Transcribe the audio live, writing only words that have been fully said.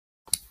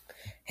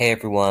Hey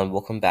everyone,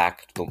 welcome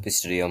back to Movie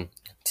Studio.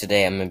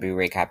 Today I'm going to be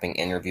recapping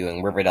and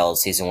reviewing Riverdale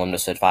Season 1,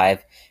 Episode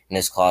 5, and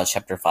it's called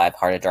Chapter 5,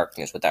 Heart of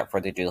Darkness. Without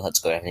further ado,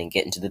 let's go ahead and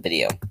get into the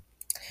video.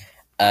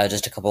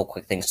 Just a couple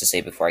quick things to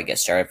say before I get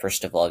started.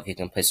 First of all, if you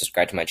can please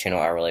subscribe to my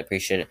channel, I really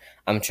appreciate it.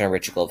 I'm trying to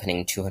reach a goal of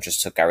hitting 200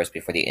 subscribers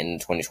before the end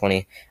of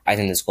 2020. I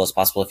think this goal is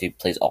possible if you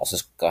please also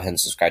go ahead and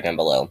subscribe down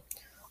below.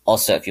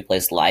 Also, if you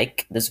please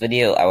like this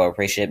video, I will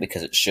appreciate it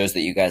because it shows that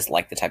you guys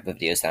like the type of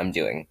videos that I'm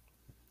doing.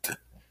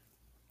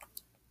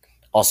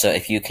 Also,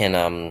 if you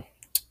can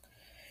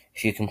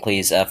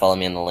please follow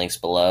me on the links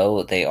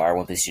below. They are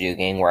Wimpy Studio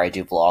Gang, where I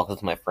do vlogs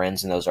with my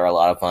friends, and those are a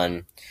lot of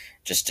fun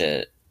just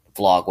to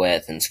vlog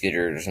with, and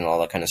scooters and all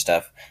that kind of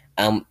stuff.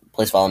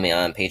 Please follow me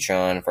on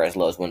Patreon for as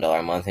low as $1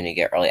 a month, and you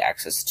get early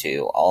access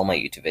to all my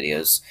YouTube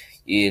videos.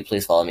 You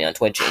please follow me on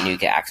Twitch, and you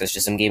get access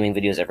to some gaming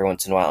videos every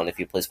once in a while. And if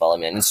you please follow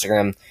me on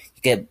Instagram,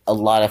 you get a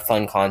lot of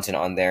fun content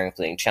on there,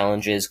 including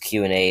challenges,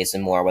 Q&As,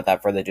 and more.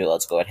 Without further ado,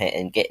 let's go ahead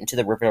and get into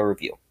the Riverdale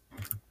review.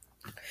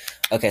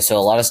 Okay, so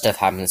a lot of stuff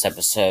happened in this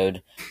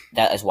episode.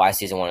 That is why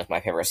Season 1 is my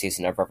favorite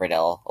season of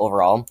Riverdale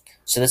overall.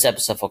 So this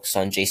episode focuses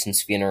on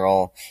Jason's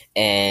funeral,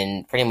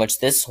 and pretty much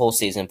this whole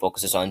season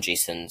focuses on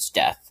Jason's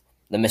death,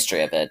 the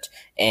mystery of it.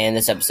 And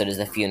this episode is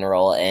the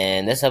funeral,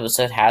 and this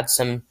episode had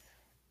some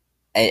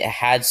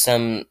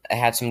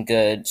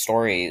good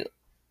story.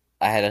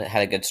 I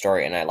had a good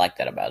story, and I liked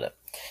that about it.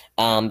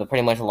 But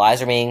pretty much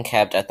lies are being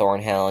kept at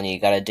Thornhill, and you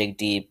gotta dig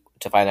deep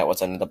to find out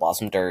what's under the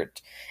Blossom dirt.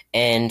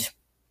 And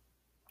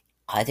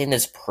I think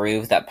this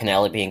proved that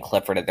Penelope and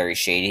Clifford are very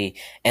shady,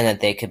 and that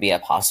they could be a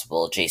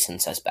possible Jason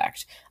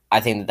suspect.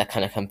 I think that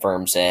kind of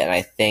confirms it, and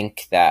I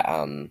think that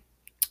I'm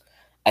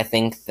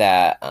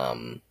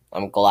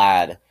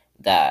glad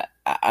that.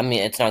 I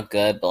mean, it's not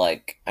good,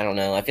 but I don't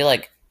know. I feel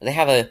like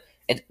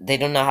they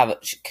do not have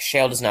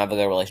Cheryl does not have a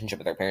good relationship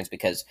with her parents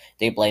because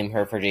they blame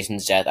her for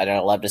Jason's death. I'd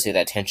love to see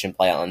that tension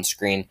play out on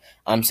screen.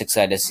 I'm so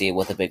excited to see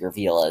what the big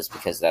reveal is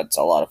because that's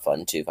a lot of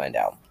fun to find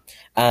out.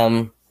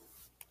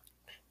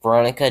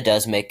 Veronica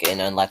does make an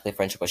unlikely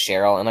friendship with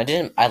Cheryl, and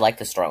I like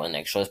the storyline,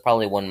 actually. It's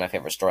probably one of my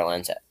favorite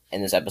storylines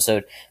in this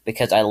episode,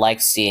 because I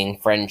like seeing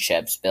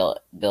friendships build,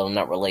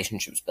 not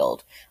relationships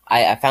build.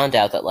 I found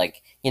out that,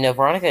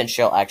 Veronica and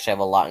Cheryl actually have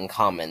a lot in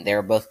common.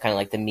 They're both kind of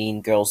like the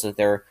mean girls that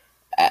they're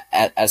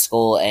at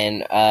school,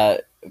 and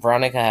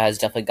Veronica has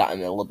definitely gotten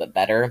a little bit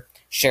better.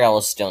 Cheryl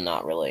is still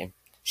not really.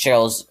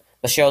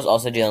 But Cheryl's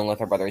also dealing with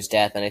her brother's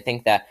death, and I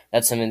think that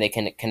that's something they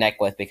can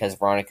connect with because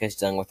Veronica's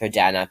dealing with her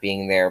dad not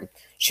being there.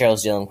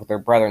 Cheryl's dealing with her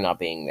brother not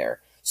being there.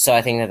 So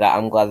I think that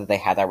I'm glad that they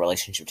had that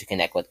relationship to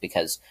connect with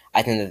because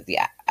I think that the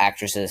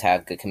actresses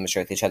have good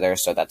chemistry with each other,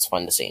 so that's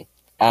fun to see.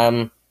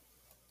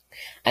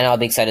 And I'll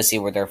be excited to see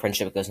where their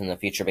friendship goes in the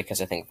future because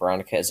I think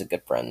Veronica is a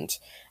good friend.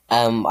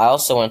 I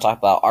also want to talk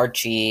about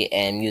Archie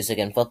and music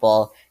and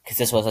football because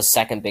this was a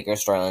second bigger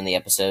storyline in the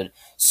episode.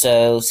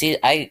 So, see,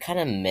 I kind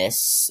of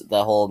miss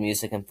the whole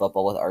music and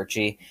football with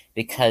Archie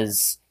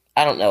because,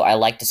 I don't know, I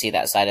like to see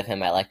that side of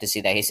him. I like to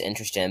see that he's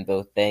interested in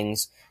both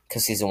things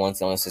because Season 1's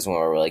the only season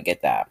where we really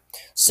get that.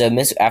 So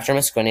after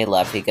Miss Grundy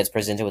left, he gets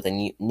presented with a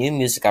new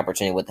music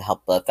opportunity with the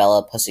help of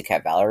fellow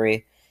Pussycat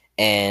Valerie.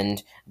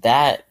 And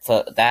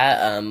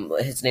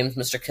his name's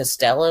Mr.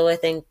 Costello, I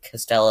think.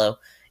 Costello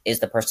is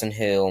the person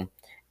who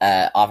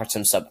offers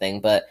him something,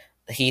 but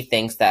he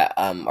thinks that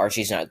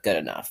Archie's not good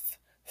enough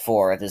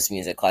for this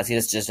music class. He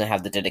just doesn't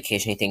have the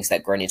dedication. He thinks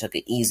that Grundy took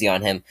it easy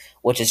on him,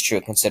 which is true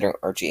considering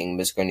Archie and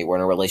Miss Grundy were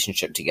in a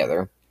relationship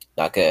together.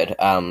 Not good.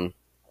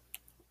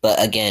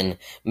 But again,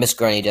 Miss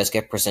Grundy does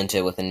get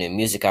presented with a new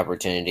music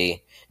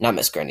opportunity. Not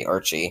Miss Grundy,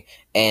 Archie.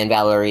 And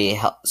Valerie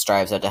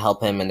strives out to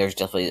help him, and there's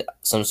definitely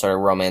some sort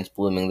of romance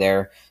blooming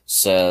there.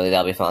 So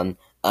that'll be fun.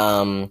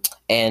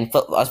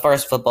 As far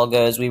as football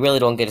goes, we really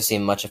don't get to see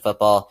much of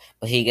football,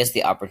 but he gets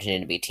the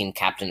opportunity to be team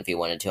captain if he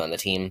wanted to on the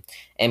team.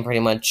 And pretty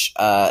much,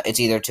 it's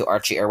either to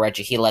Archie or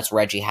Reggie. He lets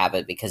Reggie have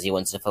it because he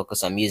wants to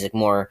focus on music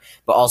more,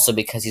 but also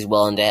because he's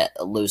willing to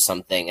lose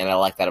something, and I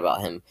like that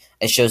about him.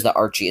 It shows that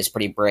Archie is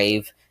pretty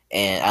brave.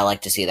 And I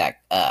like to see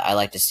that. I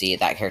like to see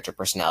that character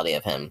personality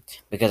of him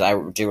because I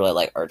do really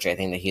like Archie. I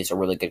think that he's a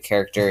really good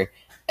character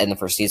in the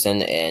first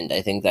season, and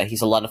I think that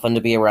he's a lot of fun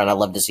to be around. I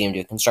love to see him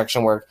do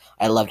construction work.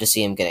 I love to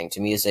see him getting to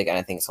music, and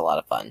I think it's a lot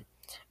of fun.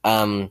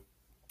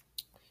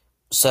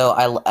 So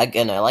I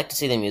like to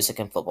see the music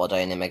and football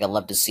dynamic. I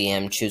love to see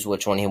him choose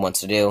which one he wants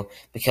to do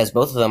because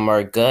both of them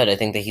are good. I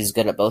think that he's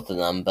good at both of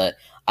them, but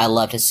I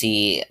love to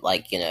see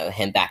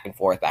him back and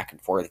forth.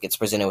 He gets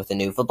presented with a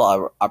new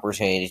football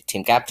opportunity to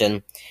team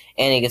captain,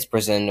 and he gets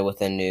presented with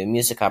a new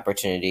music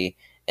opportunity,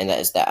 and that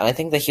is that. And I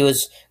think that he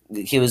was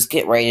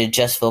getting ready to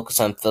just focus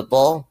on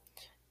football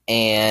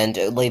and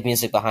leave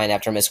music behind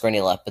after Miss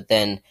Grundy left, but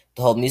then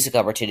the whole music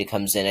opportunity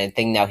comes in, and I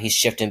think now he's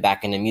shifting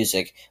back into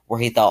music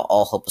where he thought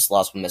all hope was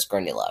lost when Miss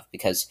Grundy left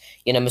because,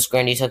 Miss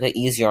Grundy took it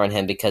easier on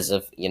him because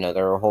of,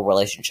 their whole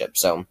relationship.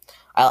 So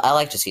I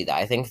like to see that.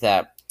 I think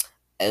that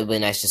it would be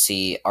nice to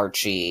see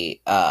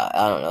Archie. I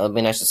don't know. It'd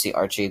be nice to see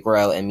Archie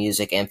grow in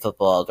music and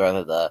football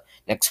throughout the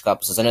next couple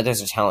episodes. I know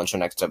there's a talent show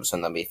next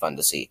episode. That'd be fun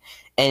to see.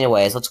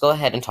 Anyways, let's go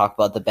ahead and talk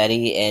about the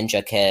Betty and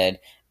Jughead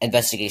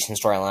investigation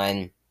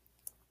storyline.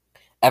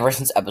 Ever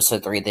since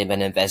episode 3, they've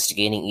been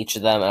investigating each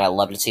of them, and I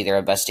love to see they're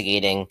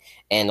investigating,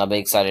 and I'll be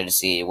excited to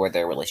see where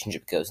their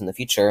relationship goes in the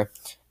future.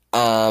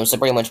 So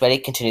pretty much Betty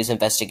continues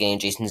investigating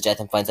Jason's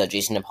death and finds out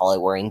Jason and Polly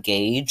were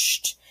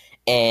engaged,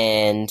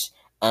 and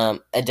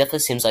it definitely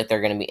seems like they're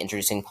going to be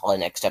introducing Polly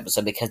next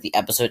episode because the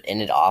episode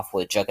ended off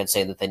with Jughead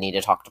saying that they need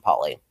to talk to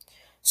Polly.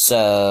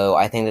 So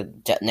I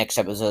think that next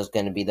episode is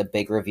going to be the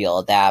big reveal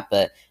of that,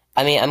 but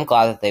I mean, I'm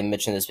glad that they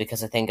mentioned this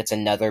because I think it's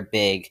another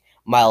big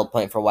mile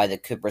point for why the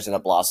Coopers and the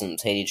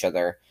Blossoms hate each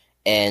other.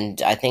 And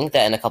I think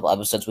that in a couple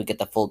episodes we get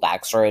the full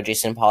backstory of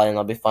Jason and Polly, and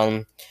that'll be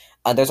fun.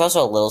 There's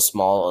also a little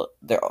small.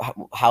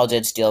 How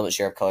did Steele with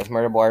Sheriff Keller's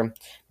murder board?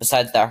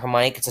 Besides that,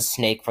 Hermione gets a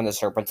snake from the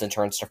serpents and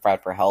turns to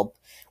Fred for help.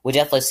 We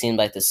definitely seem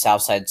like the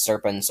Southside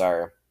serpents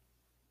are.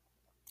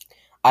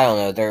 I don't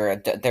know.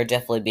 They're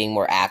definitely being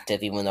more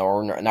active, even though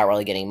we're not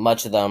really getting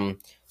much of them.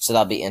 So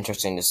that'll be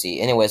interesting to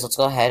see. Anyways, let's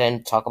go ahead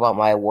and talk about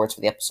my awards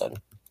for the episode.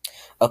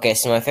 Okay,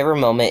 so my favorite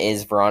moment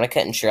is Veronica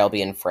and Cheryl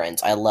being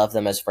friends. I love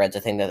them as friends. I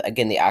think that,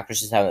 again, the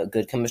actresses have a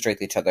good chemistry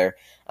with each other,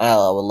 and I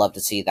would love to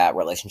see that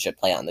relationship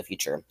play out in the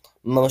future.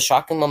 My most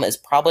shocking moment is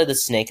probably the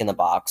snake in the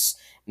box,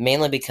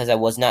 mainly because I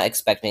was not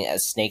expecting a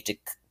snake to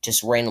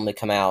just randomly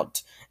come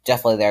out.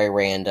 Definitely very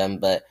random,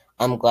 but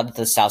I'm glad that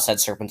the Southside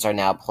Serpents are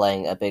now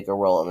playing a bigger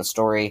role in the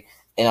story,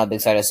 and I'll be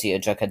excited to see a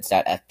Jughead's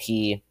dad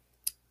FP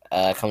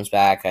comes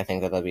back. I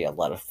think that'll be a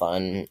lot of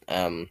fun.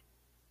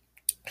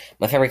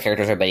 My favorite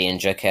characters are Betty and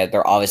Jughead.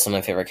 They're obviously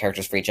my favorite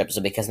characters for each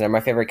episode because they're my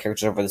favorite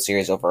characters over the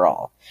series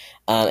overall.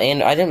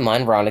 And I didn't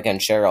mind Veronica and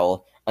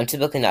Cheryl. I'm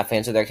typically not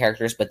fans of their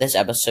characters, but this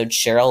episode,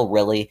 Cheryl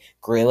really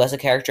grew as a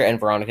character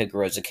and Veronica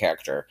grew as a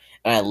character.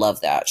 And I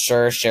love that.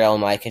 Sure, Cheryl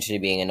might continue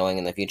being annoying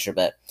in the future,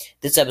 but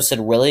this episode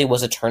really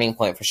was a turning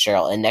point for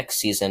Cheryl. And next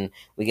season,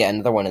 we get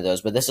another one of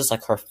those. But this is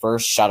like her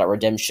first shot at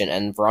redemption,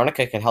 and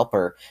Veronica can help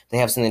her. They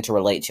have something to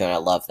relate to, and I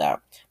love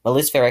that. My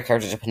least favorite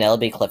characters are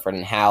Penelope, Clifford,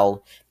 and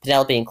Hal.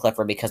 Penelope and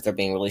Clifford because they're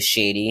being really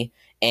shady,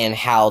 and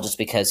Hal just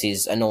because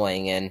he's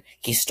annoying and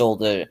he stole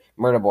the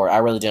murder board. I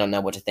really do not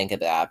know what to think of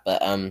that,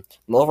 but my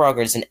overall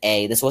grade is an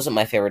A. This wasn't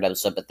my favorite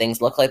episode, but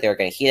things look like they're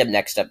going to heat up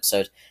next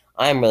episode.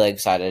 I'm really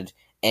excited,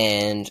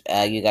 and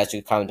you guys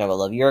do comment down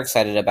below if you're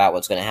excited about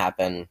what's going to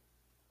happen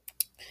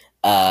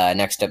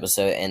next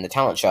episode and the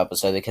talent show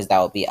episode because that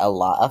will be a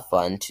lot of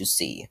fun to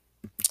see.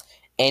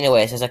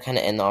 Anyways, as I kind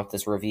of end off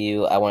this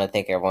review, I want to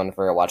thank everyone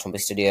for watching my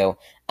studio.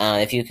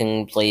 If you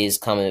can please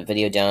comment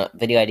video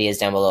ideas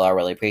down below, I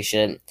really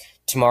appreciate it.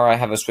 Tomorrow I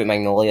have a Sweet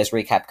Magnolias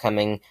recap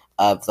coming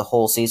of the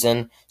whole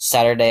season.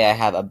 Saturday I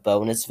have a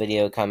bonus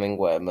video coming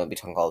where I'm going to be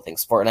talking all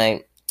things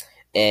Fortnite.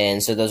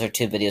 And so those are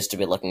 2 videos to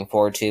be looking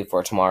forward to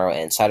for tomorrow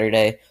and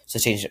Saturday. So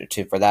stay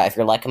tuned for that. If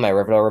you're liking my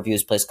Riverdale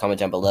reviews, please comment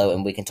down below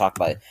and we can talk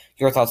about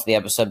your thoughts of the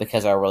episode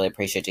because I really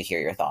appreciate to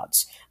hear your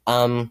thoughts.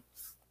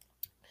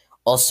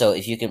 Also,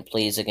 if you can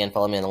please, again,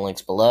 follow me on the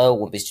links below,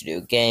 Wimpy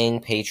Studio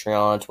Gang,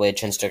 Patreon,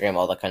 Twitch, Instagram,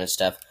 all that kind of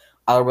stuff.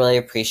 I would really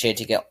appreciate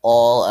to get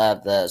all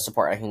of the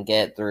support I can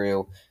get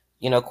through,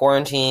 not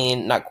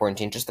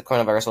quarantine, just the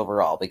coronavirus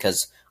overall,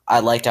 because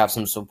I'd like to have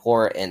some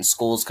support and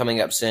school's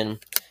coming up soon.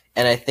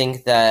 And I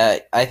think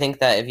that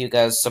if you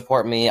guys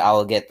support me, I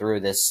will get through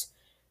this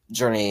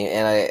journey.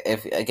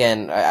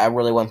 And I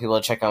really want people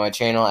to check out my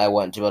channel. I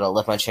want to be able to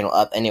lift my channel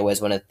up.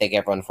 Anyways, I want to thank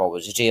everyone for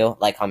what you do.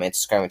 Like, comment,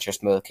 subscribe, and share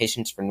some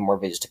notifications for more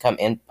videos to come,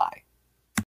 and bye.